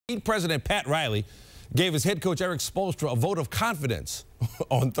President Pat Riley gave his head coach Eric Spoelstra a vote of confidence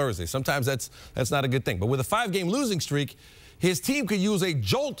on Thursday. Sometimes that's not a good thing. But with a 5-game losing streak, his team could use a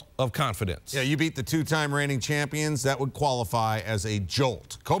jolt of confidence. Yeah, you beat the 2-time reigning champions. That would qualify as a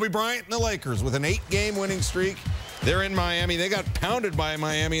jolt. Kobe Bryant and the Lakers with an 8-game winning streak. They're in Miami. They got pounded by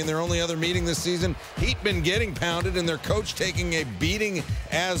Miami in their only other meeting this season. Heat been getting pounded, and their coach taking a beating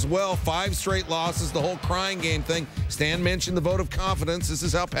as well. 5 straight losses, the whole crying game thing. Stan mentioned the vote of confidence. This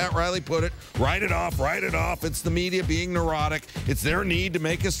is how Pat Riley put it. Write it off, write it off. It's the media being neurotic. It's their need to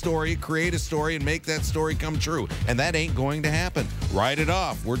make a story, create a story, and make that story come true. And that ain't going to happen. Write it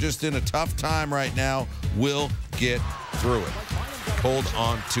off. We're just in a tough time right now. We'll get through it. Hold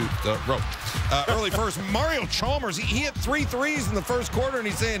on to the rope. Early first, Mario Chalmers, he hit 3 threes in the first quarter, and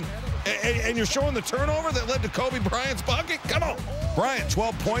he's saying, and you're showing the turnover that led to Kobe Bryant's bucket? Come on. Bryant,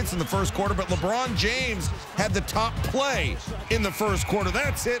 12 points in the first quarter, but LeBron James had the top play in the first quarter.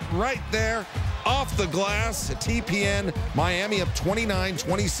 That's it right there. Off the glass at TPN. Miami up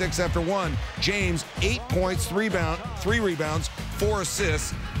 29-26 after 1. James, 8 points, 3 rebounds, 4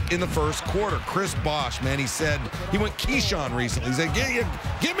 assists in the first quarter. Chris Bosh, man, he said, he went Keyshawn recently. He said,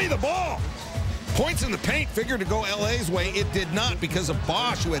 give me the ball. Points in the paint figured to go LA's way. It did not because of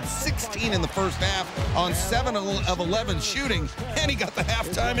Bosh, who had 16 in the first half on 7 of 11 shooting, and he got the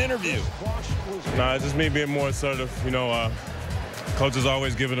halftime interview. Nah, it's just me being more assertive. You know, coach is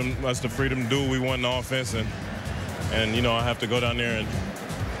always giving us the freedom to do what we want in offense, and you know, I have to go down there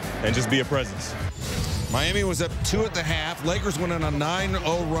and just be a presence. Miami was up 2 at the half. Lakers went on a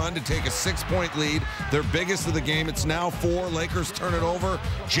 9-0 run to take a 6-point lead. Their biggest of the game. It's now 4. Lakers turn it over.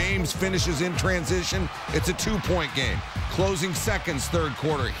 James finishes in transition. It's a 2-point game. Closing seconds, third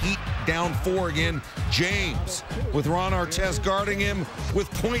quarter. Heat down 4 again. James with Ron Artest guarding him with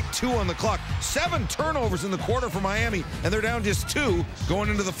 .2 on the clock. 7 turnovers in the quarter for Miami, and they're down just 2 going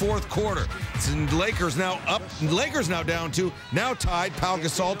into the fourth quarter. Lakers now up. Lakers now down 2. Now tied. Pau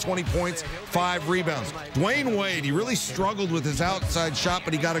Gasol, 20 points, 5 rebounds. Dwayne Wade, he really struggled with his outside shot,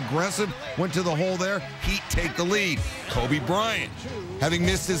 but he got aggressive, went to the hole there. Heat take the lead. Kobe Bryant, having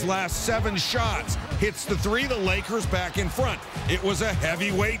missed his last 7 shots, hits the 3. The Lakers back in front. It was a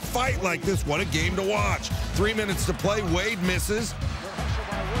heavyweight fight like this. What a game to watch. 3 minutes to play. Wade misses.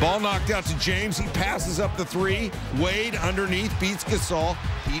 Ball knocked out to James. He passes up the 3. Wade underneath beats Gasol.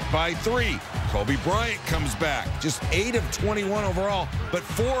 Heat by 3. Kobe Bryant comes back. Just 8 of 21 overall, but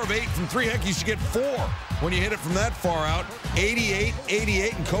 4 of 8 from 3. Heck, you should get 4 when you hit it from that far out. 88,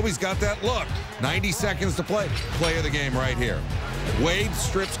 and Kobe's got that look. 90 seconds to play. Play of the game right here. Wade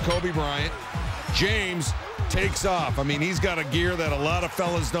strips Kobe Bryant. James takes off. I mean, he's got a gear that a lot of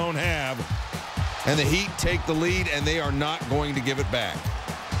fellas don't have. And the Heat take the lead, and they are not going to give it back.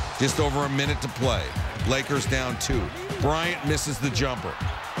 Just over a minute to play. Lakers down 2. Bryant misses the jumper.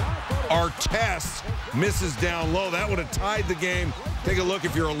 Artest misses down low. That would have tied the game. Take a look.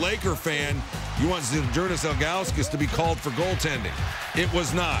 If you're a Laker fan, you want Zydrunas Ilgauskas to be called for goaltending. It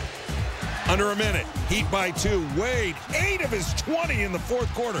was not. Under a minute. Heat by 2. Wade, 8 of his 20 in the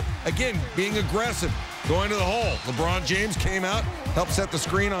fourth quarter. Again, being aggressive. Going to the hole. LeBron James came out, helped set the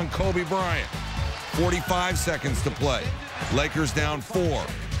screen on Kobe Bryant. 45 seconds to play. Lakers down 4.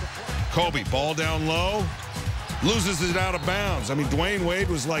 Kobe, ball down low. Loses it out of bounds. I mean, Dwayne Wade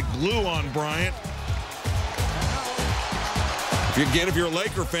was like glue on Bryant. If you're a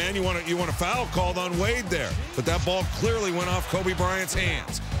Laker fan, you want a foul called on Wade there. But that ball clearly went off Kobe Bryant's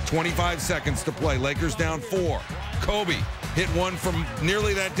hands. 25 seconds to play. Lakers down 4. Kobe hit one from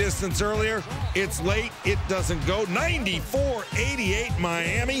nearly that distance earlier. It's late. It doesn't go. 94-88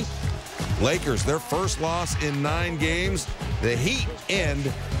 Miami. Lakers, their first loss in 9 games. The Heat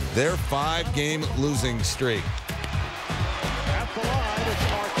end their 5-game losing streak.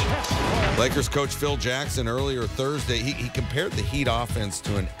 Lakers coach Phil Jackson earlier Thursday, he compared the Heat offense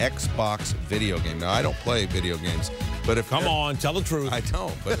to an Xbox video game. Now, I don't play video games, but if... Come on, tell the truth. I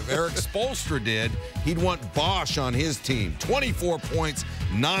don't, but if Eric Spoelstra did, he'd want Bosh on his team. 24 points,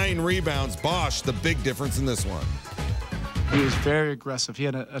 9 rebounds. Bosh, the big difference in this one. He was very aggressive. He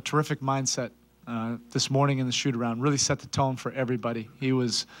had a terrific mindset this morning in the shoot-around. Really set the tone for everybody. He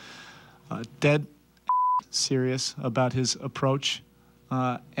was dead serious about his approach.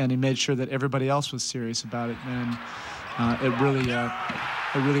 And he made sure that everybody else was serious about it, and it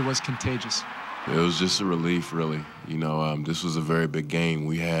really was contagious. It was just a relief, really. You know, this was a very big game.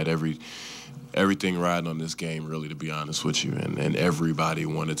 We had everything riding on this game, really, to be honest with you, and everybody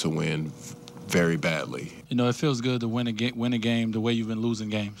wanted to win very badly. You know, it feels good to win a game the way you've been losing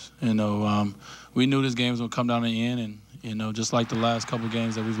games. You know, we knew this game was going to come down to the end, and you know, just like the last couple of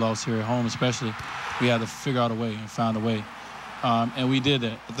games that we've lost here at home, especially, we had to figure out a way and find a way. and we did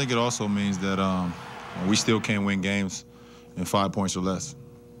that. I think it also means that we still can't win games in 5 points or less.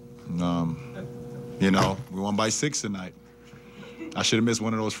 You know, we won by 6 tonight. I should have missed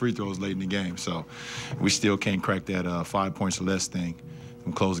one of those free throws late in the game, so we still can't crack that 5 points or less thing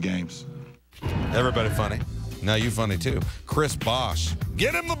in close games. Everybody funny. Now you funny too. Chris Bosh,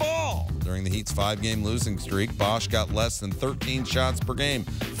 get him the ball. During the Heat's 5-game losing streak, Bosh got less than 13 shots per game.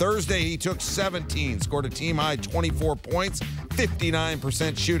 Thursday, he took 17, scored a team-high 24 points,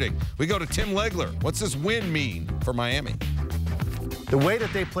 59% shooting. We go to Tim Legler. What's this win mean for Miami? The way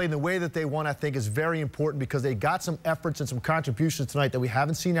that they played and the way that they won, I think, is very important because they got some efforts and some contributions tonight that we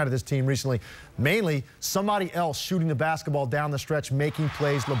haven't seen out of this team recently. Mainly, somebody else shooting the basketball down the stretch, making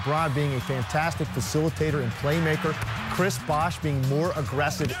plays. LeBron being a fantastic facilitator and playmaker. Chris Bosh being more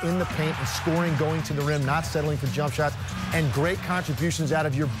aggressive in the paint and scoring, going to the rim, not settling for jump shots. And great contributions out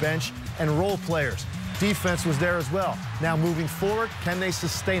of your bench and role players. Defense was there as well. Now moving forward, can they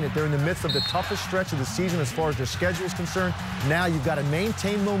sustain it? They're in the midst of the toughest stretch of the season as far as their schedule is concerned. Now you've got to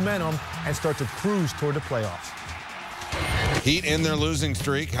maintain momentum and start to cruise toward the playoffs. Heat in their losing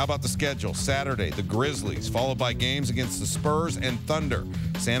streak. How about the schedule? Saturday, the Grizzlies, followed by games against the Spurs and Thunder.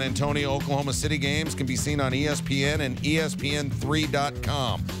 San Antonio, Oklahoma City games can be seen on ESPN and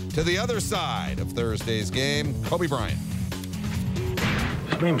ESPN3.com. To the other side of Thursday's game, Kobe Bryant.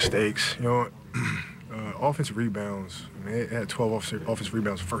 Made mistakes, you know. Offensive rebounds, I mean, it had 12 offensive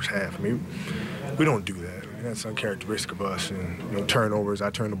rebounds the first half. I mean, we don't do that. I mean, that's uncharacteristic of us. And, you know, turnovers, I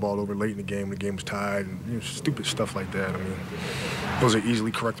turned the ball over late in the game when the game was tied, and, you know, stupid stuff like that. I mean, those are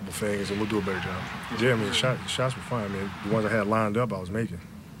easily correctable things, and we'll do a better job. Yeah, I mean, the shots were fine. I mean, the ones I had lined up, I was making.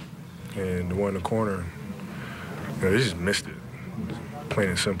 And the one in the corner, you know, they just missed it, plain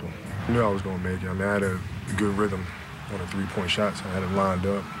and simple. I knew I was going to make it. I mean, I had a good rhythm on the three-point shots. I had it lined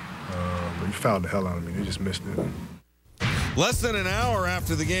up. But he fouled the hell out of me. He just missed it. Less than an hour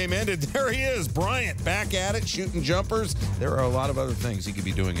after the game ended, there he is, Bryant, back at it, shooting jumpers. There are a lot of other things he could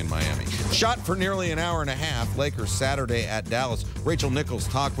be doing in Miami. Shot for nearly an hour and a half. Lakers Saturday at Dallas. Rachel Nichols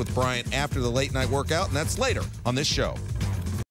talked with Bryant after the late-night workout, and that's later on this show.